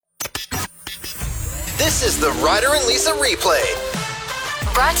This is the Ryder and Lisa replay.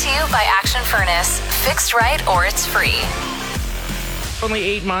 Brought to you by Action Furnace. Fixed right or it's free. Only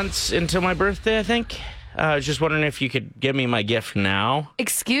 8 months until my birthday, I think. I was just wondering if you could give me my gift now.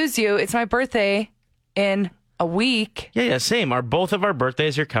 Excuse you, it's my birthday in a week. Yeah, same. Both of our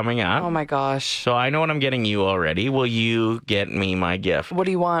birthdays are coming up. Oh my gosh. So I know what I'm getting you already. Will you get me my gift? What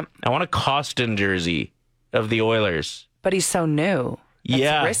do you want? I want a Costin jersey of the Oilers. But he's so new.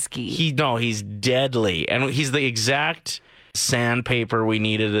 That's risky. He's deadly. And he's the exact sandpaper we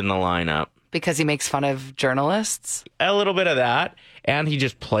needed in the lineup. Because he makes fun of journalists? A little bit of that. And he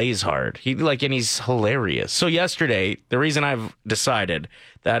just plays hard. And he's hilarious. So yesterday, the reason I've decided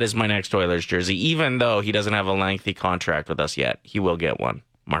that is my next Oilers jersey, even though he doesn't have a lengthy contract with us yet, he will get one.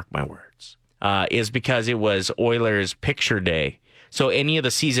 Mark my words. Is because it was Oilers Picture Day. So any of the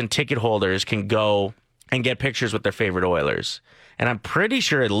season ticket holders can go and get pictures with their favorite Oilers. And I'm pretty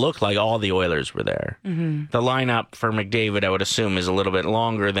sure it looked like all the Oilers were there. Mm-hmm. The lineup for McDavid, I would assume, is a little bit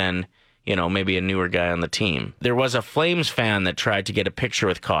longer than, maybe a newer guy on the team. There was a Flames fan that tried to get a picture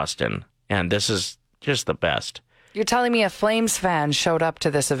with Costin, and this is just the best. You're telling me a Flames fan showed up to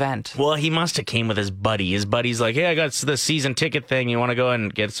this event? Well, he must have came with his buddy. His buddy's like, hey, I got the season ticket thing. You want to go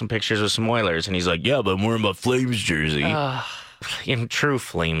and get some pictures with some Oilers? And he's like, yeah, but I'm wearing my Flames jersey. In true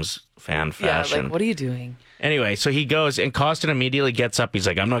Flames fan fashion. Yeah, like, what are you doing? Anyway, so he goes, and Costin immediately gets up. He's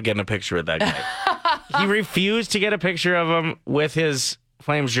like, I'm not getting a picture with that guy. He refused to get a picture of him with his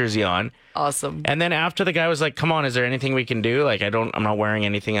Flames jersey on. Awesome. And then after the guy was like, come on, is there anything we can do? Like, I'm not wearing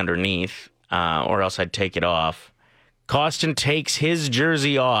anything underneath, or else I'd take it off. Costin takes his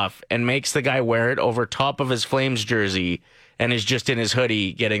jersey off and makes the guy wear it over top of his Flames jersey and is just in his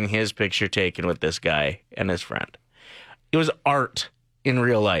hoodie getting his picture taken with this guy and his friend. It was art in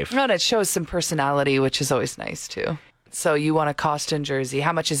real life. No, and it shows some personality, which is always nice, too. So you want a Costin jersey.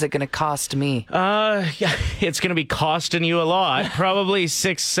 How much is it going to cost me? Yeah, it's going to be costing you a lot. Probably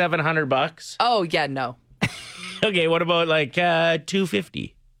 $600-$700. Oh, yeah, no. Okay, what about like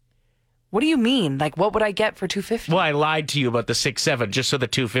 $250? What do you mean? Like, what would I get for $250? Well, I lied to you about the $600 just so the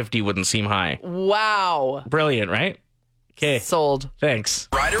 $250 wouldn't seem high. Wow. Brilliant, right? Okay. Sold. Thanks.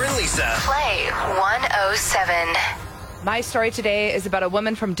 Ryder and Lisa. Play 107. My story today is about a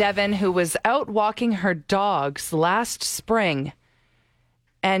woman from Devon who was out walking her dogs last spring,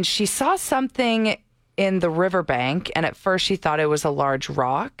 and she saw something in the riverbank, and at first she thought it was a large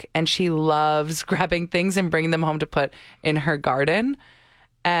rock, and she loves grabbing things and bringing them home to put in her garden.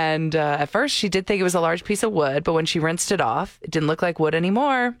 And at first she did think it was a large piece of wood, but when she rinsed it off, it didn't look like wood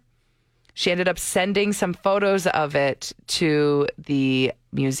anymore. She ended up sending some photos of it to the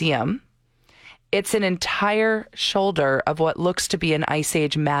museum. It's an entire shoulder of what looks to be an Ice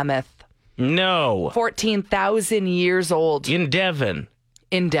Age mammoth. No. 14,000 years old. In Devon.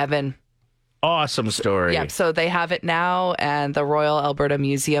 In Devon. Awesome story. Yep, so they have it now, and the Royal Alberta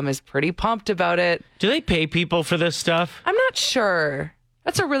Museum is pretty pumped about it. Do they pay people for this stuff? I'm not sure.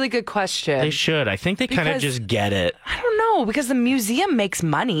 That's a really good question. They should. I think they kind of just get it. I don't know, because the museum makes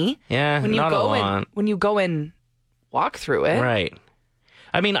money. Yeah, not a lot. When you go and walk through it. Right.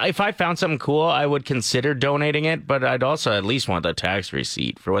 I mean, if I found something cool, I would consider donating it, but I'd also at least want the tax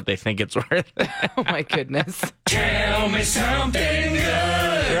receipt for what they think it's worth. Oh, my goodness. Tell me something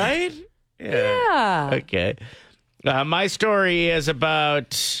good. Right? Yeah. Okay. My story is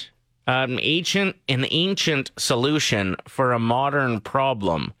about an ancient solution for a modern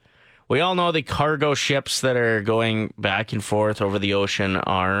problem. We all know the cargo ships that are going back and forth over the ocean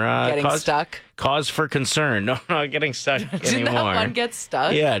are getting stuck. Cause for concern. No, not getting stuck anymore. Did that one get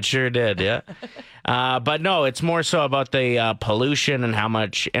stuck? Yeah, it sure did. Yeah. But no, it's more so about the pollution and how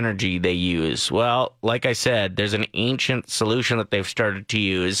much energy they use. Well, like I said, there's an ancient solution that they've started to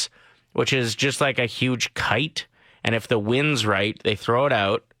use, which is just like a huge kite. And if the wind's right, they throw it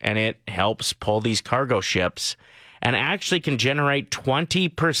out and it helps pull these cargo ships and actually can generate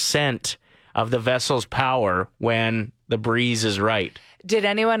 20% of the vessel's power when the breeze is right. Did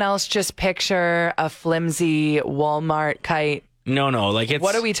anyone else just picture a flimsy Walmart kite? No. Like it's.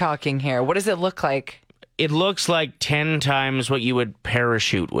 What are we talking here? What does it look like? It looks like 10 times what you would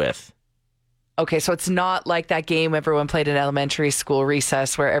parachute with. Okay, so it's not like that game everyone played in elementary school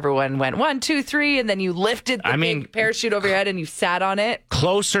recess where everyone went 1, 2, 3, and then you lifted the big parachute over your head and you sat on it.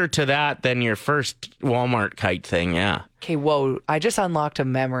 Closer to that than your first Walmart kite thing, yeah. Okay, whoa, I just unlocked a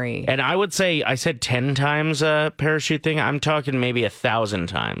memory. And I would say, I said 10 times a parachute thing. I'm talking maybe 1,000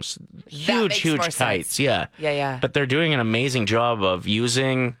 times. Huge kites, sense. yeah. Yeah. But they're doing an amazing job of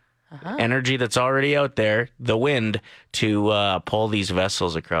using energy that's already out there, the wind, to pull these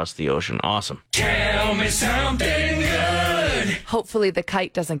vessels across the ocean. Awesome. Tell me something good. Hopefully the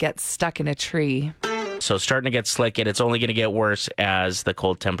kite doesn't get stuck in a tree. So starting to get slick, and it's only going to get worse as the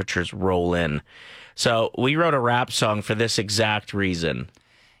cold temperatures roll in. So we wrote a rap song for this exact reason.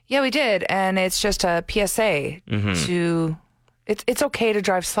 Yeah, we did. And it's just a PSA to... It's okay to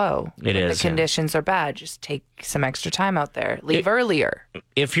drive slow. It is. The conditions are bad. Just take some extra time out there. Leave earlier.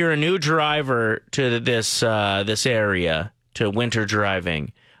 If you're a new driver to this area, to winter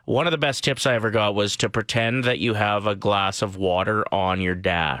driving, one of the best tips I ever got was to pretend that you have a glass of water on your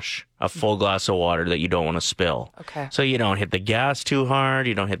dash, a full glass of water that you don't want to spill. Okay. So you don't hit the gas too hard,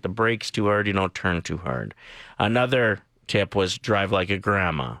 you don't hit the brakes too hard, you don't turn too hard. Another tip was drive like a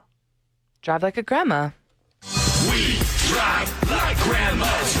grandma. Drive like a grandma. We drive like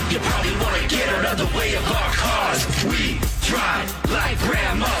grandmas. You probably want to get out of the way of our cars. We drive like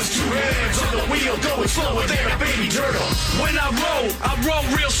grandmas. 2 hands on the wheel, going slower than a baby turtle. When I roll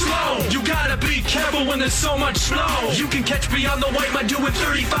real slow. You gotta be careful when there's so much snow. You can catch me on the way by doing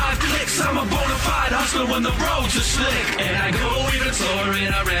 35 clicks. I'm a bona fide hustler when the roads are slick. And I go even slower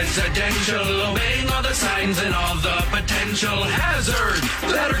in a residential, obeying all the signs and all the potential hazards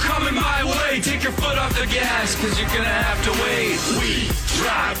that are coming my way. Take your foot off the gas, cause you're gonna have to wait. We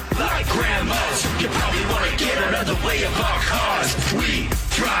drive like grandmas. You probably wanna get out of the way of our cars. We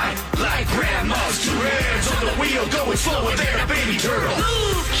drive like grandmas. 2 hands on the wheel, going slower than a baby turtle.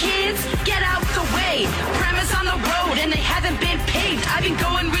 Move, kids, get out the way. Grandma's on the road and they haven't been paved. I've been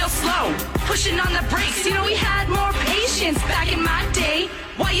going real slow, pushing on the brakes. You know we had more patience back in my day.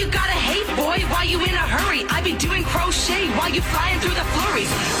 Why you gotta hate, boy? Why you in a hurry? I be doing crochet while you flying through the flurries.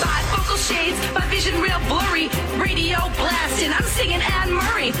 Bifocal shades, my vision real blurry. Radio blasting, I'm singing Anne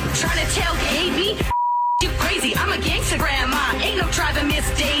Murray. Trying to tailgate me? You crazy, I'm a gangster grandma. Ain't no driving Miss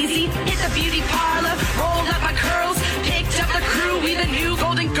Daisy. Hit the beauty parlor, rolled up my curls. Picked up the crew, we the new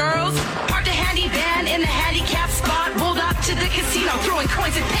golden girls. Parked a handy van in the handicap spot. Rolled up to the casino, throwing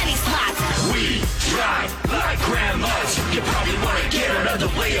coins and penny slots. We drive like grandmas. You probably wanna get out of the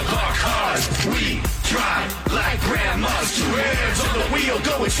way of our cars. We drive like grandmas. 2 hands on the wheel,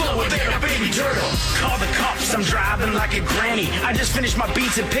 going slower than a baby turtle. Call the cops, I'm driving like a granny. I just finished my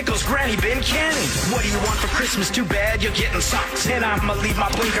beets and pickles, granny been canning. What do you want for Christmas? Too bad you're getting socks. And I'ma leave my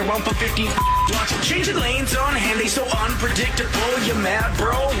blinker on for 15 blocks. Changing lanes on hand, they so unpredictable. You mad,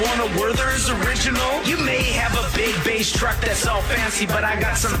 bro? Want a Werther's original? You may have a big bass truck that's all fancy, but I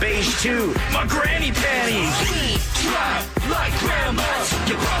got some beige too. My granny panties. We drive like grandmas.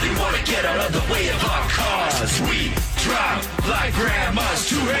 You probably wanna get out of the way of our cars. We drive like grandmas.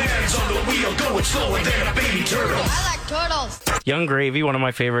 2 hands on the wheel, going slower than a baby turtle. I like turtles. Young Gravy, one of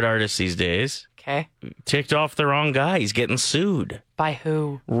my favorite artists these days, Okay. ticked off the wrong guy. He's getting sued. By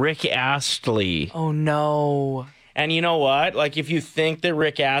who? Rick Astley. Oh, no. And you know what? Like, if you think that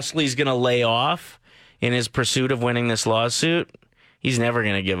Rick Astley's going to lay off in his pursuit of winning this lawsuit, he's never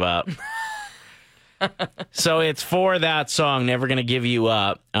going to give up. So it's for that song, Never Gonna Give You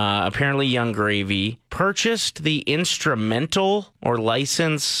Up. Apparently, Young Gravy purchased the instrumental or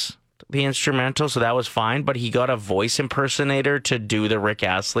license the instrumental, so that was fine. But he got a voice impersonator to do the Rick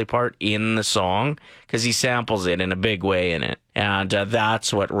Astley part in the song because he samples it in a big way in it. And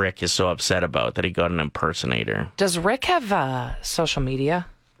that's what Rick is so upset about, that he got an impersonator. Does Rick have social media?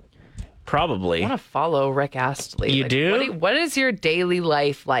 Probably. I want to follow Rick Astley. You do? What is your daily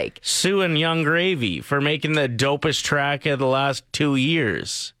life like? Suing Young Gravy for making the dopest track of the last 2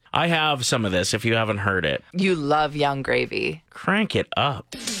 years. I have some of this if you haven't heard it. You love Young Gravy. Crank it up.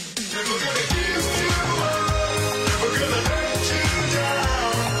 Never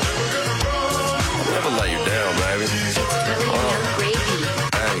let you down, baby.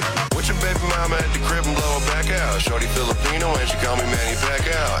 Hey, with your baby mama at the crib and blow her back out. Shorty Filipino and she call me Manny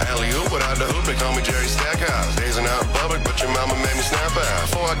Pacquiao. Alley-oop without the hoop, they call me Jerry Stackhouse. Dazing out in public, but your mama made me snap out.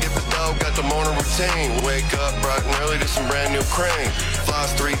 Before I get the dough, got the morning routine. Wake up bright and early to some brand new cream.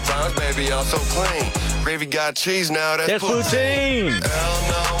 Floss 3 times, baby, all so clean. Gravy got cheese now, that's poutine. Hell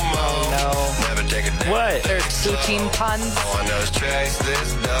no more. No. Never take a day. What? There's poutine puns. All I know is chase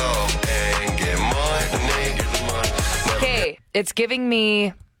this dough and get money. Okay, it's giving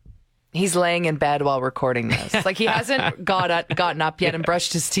me... He's laying in bed while recording this. Like he hasn't gotten up yet and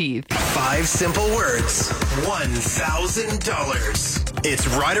brushed his teeth. 5 simple words, $1,000. It's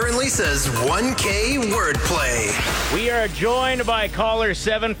Ryder and Lisa's 1K wordplay. We are joined by caller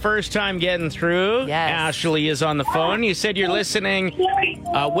 7, first time getting through. Yes. Ashley is on the phone. You said you're listening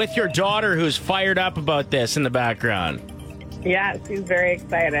with your daughter who's fired up about this in the background. Yeah, she's very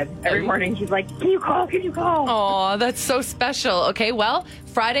excited. Every morning she's like, can you call? Can you call? Oh, that's so special. Okay, well,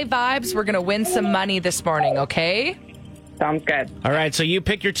 Friday vibes. We're going to win some money this morning, okay? Sounds good. All right, so you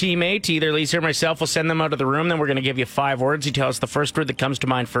pick your teammate, either Lisa or myself. We'll send them out of the room. Then we're going to give you 5 words. You tell us the first word that comes to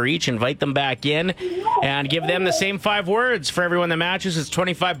mind for each. Invite them back in and give them the same 5 words. For everyone that matches, it's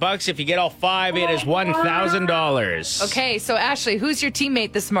 $25. If you get all 5, it is $1,000. Okay, so Ashley, who's your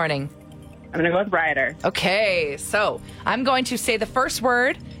teammate this morning? I'm going to go with Ryder. Okay, so I'm going to say the first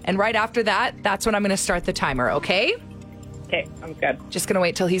word, and right after that, that's when I'm going to start the timer, okay? Okay, sounds good. Just going to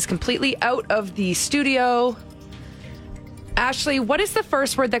wait till he's completely out of the studio. Ashley, what is the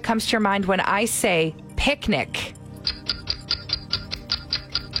first word that comes to your mind when I say picnic?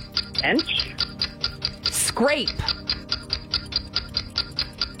 Bench. Scrape.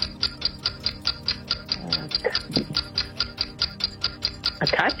 A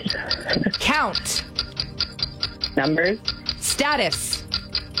cut. Count. Numbers. Status.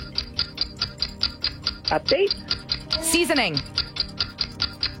 Update. Seasoning.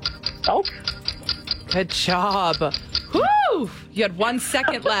 Salt. Good job. Woo! You had 1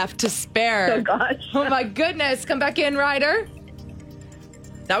 second left to spare. Oh, gosh. Oh, my goodness. Come back in, Ryder.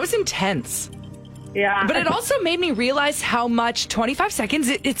 That was intense. Yeah. But it also made me realize how much 25 seconds,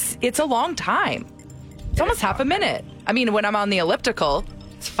 it's a long time. It's almost half a minute. I mean, when I'm on the elliptical,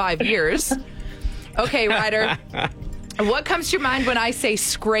 it's 5 years. Okay, Ryder. What comes to your mind when I say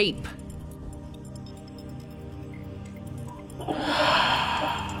scrape?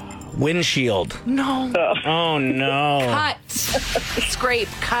 Windshield. No. Oh, no. Cut. Scrape.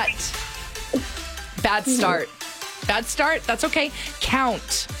 Cut. Bad start. Bad start? That's okay.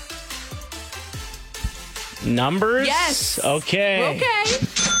 Count. Numbers? Yes. Okay. Okay.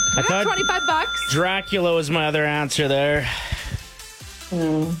 I thought $25. Dracula was my other answer there.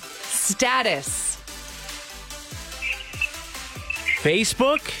 Status.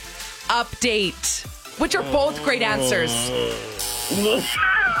 Facebook? Update. Which are both great answers.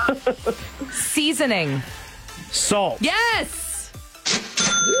 Seasoning. Salt. Yes.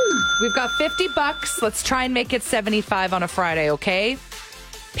 We've got $50. Let's try and make it 75 on a Friday, okay?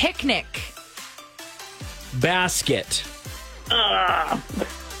 Picnic. Basket.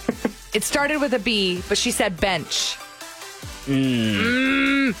 It started with a B, but she said bench.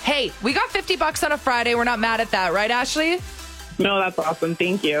 Hey, we got $50 on a Friday. We're not mad at that, right, Ashley? No, that's awesome.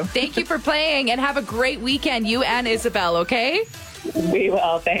 Thank you. Thank you for playing, and have a great weekend, you and Isabel, okay? We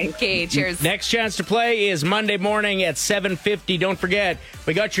will. Thanks. Okay, cheers. Next chance to play is Monday morning at 7:50. Don't forget,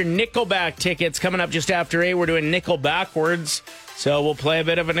 we got your Nickelback tickets coming up just after 8. We're doing Nickel backwards. So we'll play a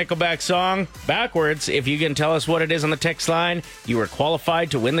bit of a Nickelback song backwards. If you can tell us what it is on the text line, you are qualified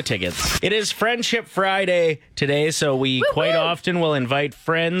to win the tickets. It is Friendship Friday today, so we quite often will invite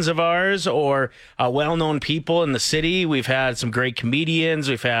friends of ours or well-known people in the city. We've had some great comedians.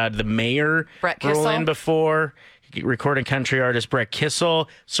 We've had the mayor Brett roll Kissel. in before. Recording country artist Brett Kissel.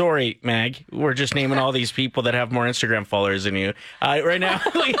 Sorry, Meg. We're just naming all these people that have more Instagram followers than you. Right now,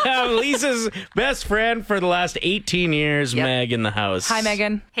 we have Lisa's best friend for the last 18 years, Yep. Meg, in the house. Hi,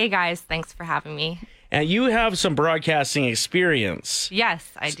 Megan. Hey guys, thanks for having me. And you have some broadcasting experience. Yes,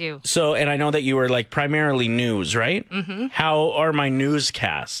 I do. So, and I know that you were like primarily news, right? Mm-hmm. How are my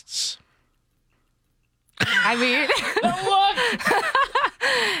newscasts? I mean,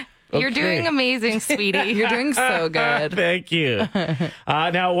 you're Okay. doing amazing, sweetie. You're doing so good. Thank you.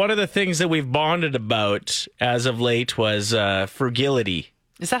 Now, one of the things that we've bonded about as of late was frugility.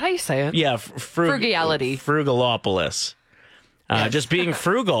 Is that how you say it? Yeah, Frugality. Frugalopolis. Just being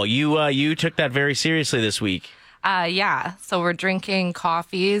frugal. You took that very seriously this week. Yeah, so we're drinking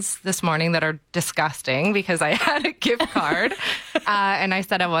coffees this morning that are disgusting because I had a gift card and I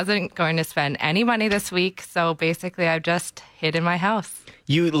said I wasn't going to spend any money this week. So basically, I've just hid in my house.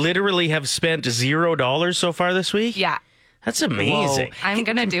 You literally have spent $0 so far this week? Yeah, That's amazing. I'm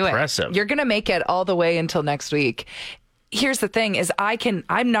going to do it. Impressive. You're going to make it all the way until next week. Here's the thing is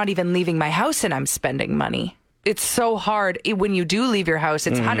I'm not even leaving my house and I'm spending money. It's so hard. When you do leave your house,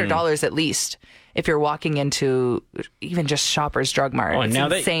 it's $100 at least. If you're walking into even just Shoppers Drug Mart. Oh, and it's now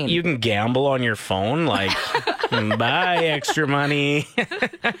insane. that you can gamble on your phone, like, buy extra money.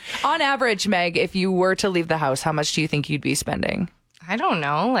 On average, Meg, if you were to leave the house, how much do you think you'd be spending? I don't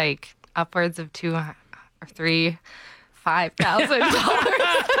know, like upwards of $2,000 or $5,000.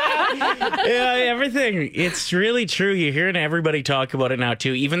 Yeah, everything. It's really true. You're hearing everybody talk about it now,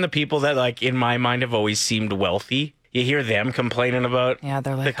 too. Even the people that, like, in my mind have always seemed wealthy. You hear them complaining about Yeah,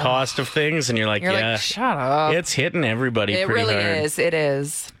 they're like, the cost of things, and you're like, You're yeah, like, shut up. it's hitting everybody It pretty really hard. is. It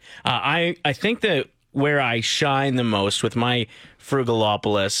is. I think that where I shine the most with my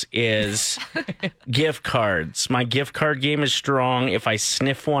Frugalopolis is gift cards. My gift card game is strong. If I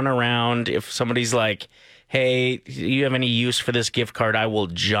sniff one around, if somebody's like, hey, do you have any use for this gift card? I will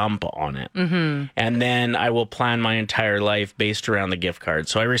jump on it. Mm-hmm. And then I will plan my entire life based around the gift card.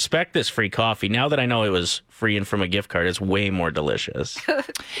 So I respect this free coffee. Now that I know it was free and from a gift card, it's way more delicious.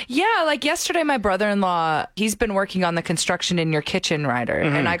 Yeah, like yesterday, my brother-in-law, he's been working on the construction in your kitchen, Ryder.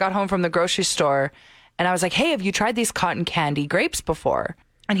 And I got home from the grocery store and I was like, hey, have you tried these cotton candy grapes before?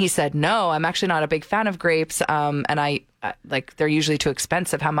 And he said, no, I'm actually not a big fan of grapes. And I like, they're usually too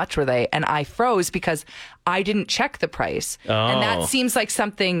expensive. How much were they? And I froze because I didn't check the price. Oh. And that seems like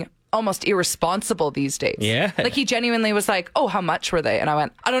something almost irresponsible these days. Yeah. Like he genuinely was like, oh, how much were they? And I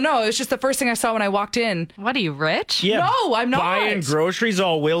went, I don't know. It was just the first thing I saw when I walked in. What are you, rich? Yeah, No, I'm not. Buying groceries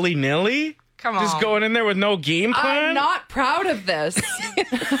all willy-nilly? Come on. Just going in there with no game plan? I'm not proud of this.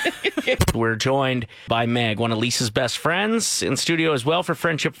 We're joined by Meg, one of Lisa's best friends, in studio as well for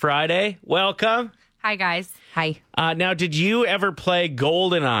Friendship Friday. Welcome. Hi, guys. Hi. Now, did you ever play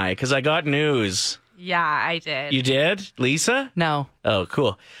GoldenEye? Because I got news. Yeah, I did. You did, Lisa? No. Oh,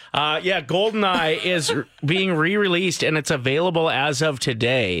 cool. Yeah, GoldenEye is being re-released, and it's available as of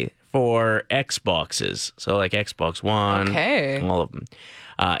today for Xboxes. So like Xbox One. Okay. All of them.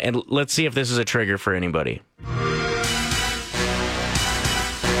 And let's see if this is a trigger for anybody.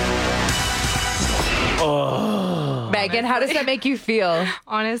 Megan, how does that make you feel?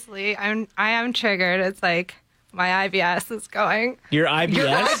 Honestly, I am triggered. It's like my IBS is going. Your IBS? Your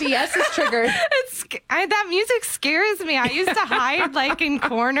IBS is triggered. That music scares me. I used to hide like in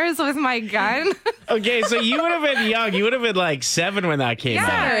corners with my gun. Okay, so you would have been young. You would have been like 7 when that came out.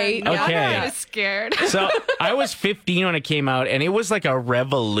 Right. Okay. I was scared. So I was 15 when it came out, and it was like a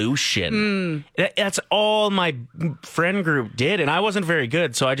revolution. That's all my friend group did, and I wasn't very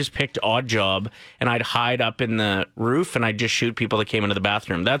good, so I just picked Odd Job, and I'd hide up in the roof, and I'd just shoot people that came into the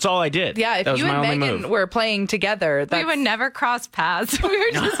bathroom. That's all I did. Yeah, that if was you my and only Megan move. were playing together, We would never cross paths. We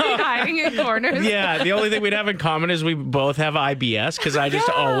would just be hiding in corners. Yeah, the only thing we'd have in common is we both have IBS, because I just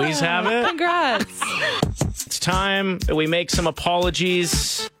always have it. Congrats. It's time that we make some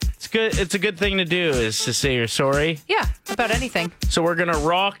apologies. It's good. It's a good thing to do, is to say you're sorry. Yeah, about anything. So we're gonna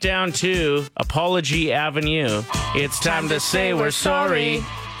rock down to Apology Avenue. It's time to say we're sorry.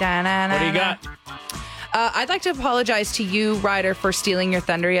 What do you got? I'd like to apologize to you, Ryder, for stealing your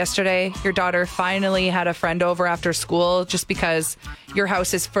thunder yesterday. Your daughter finally had a friend over after school just because your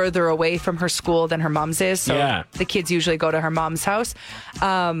house is further away from her school than her mom's is. So Yeah. the kids usually go to her mom's house.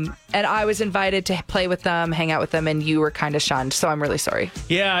 And I was invited to play with them, hang out with them, and you were kind of shunned. So I'm really sorry.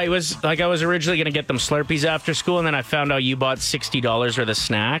 Yeah, it was like I was originally going to get them Slurpees after school, and then I found out you bought $60 worth of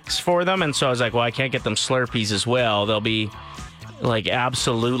snacks for them, and so I was like, well, I can't get them Slurpees as well. They'll be like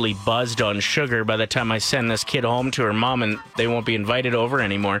absolutely buzzed on sugar by the time I send this kid home to her mom, and they won't be invited over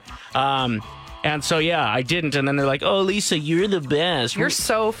anymore. And so, yeah, I didn't. And then they're like, oh, Lisa, you're the best. You're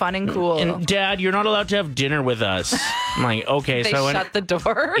so fun and cool. And Dad, you're not allowed to have dinner with us. I'm like, okay. They So I shut went the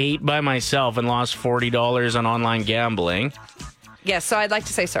door. ate by myself and lost $40 on online gambling. Yes, so I'd like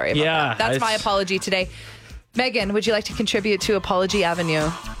to say sorry about Yeah, that. That's my apology today. Megan, would you like to contribute to Apology Avenue?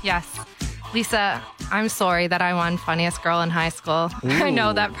 Yes. Lisa, I'm sorry that I won Funniest Girl in high school. I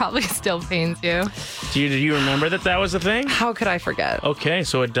know that probably still pains you. Do you remember that was a thing? How could I forget? Okay,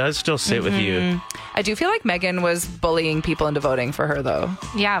 so it does still sit with you. I do feel like Megan was bullying people into voting for her, though.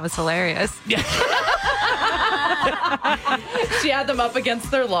 Yeah, it was hilarious. She had them up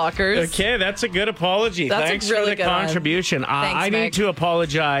against their lockers. Okay, that's a good apology. That's a Thanks really for the good one. contribution. Thanks, I Meg. need to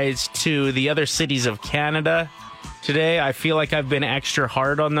apologize to the other cities of Canada today. I feel like I've been extra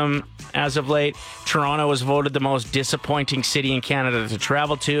hard on them as of late. Toronto was voted the most disappointing city in Canada to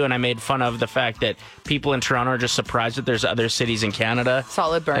travel to, and I made fun of the fact that people in Toronto are just surprised that there's other cities in Canada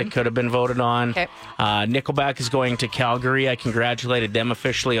Solid burn. that could have been voted on. Okay. Nickelback is going to Calgary. I congratulated them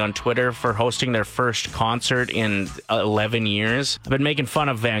officially on Twitter for hosting their first concert in 11 years. I've been making fun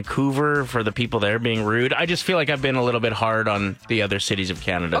of Vancouver for the people there being rude. I just feel like I've been a little bit hard on the other cities of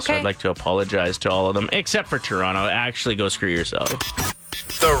Canada, so Okay. I'd like to apologize to all of them, except for Toronto. Actually, go screw yourself.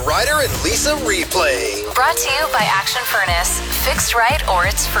 The Ryder and Lisa replay. Brought to you by Action Furnace. Fixed right or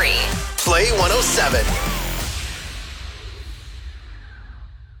it's free. Play 107.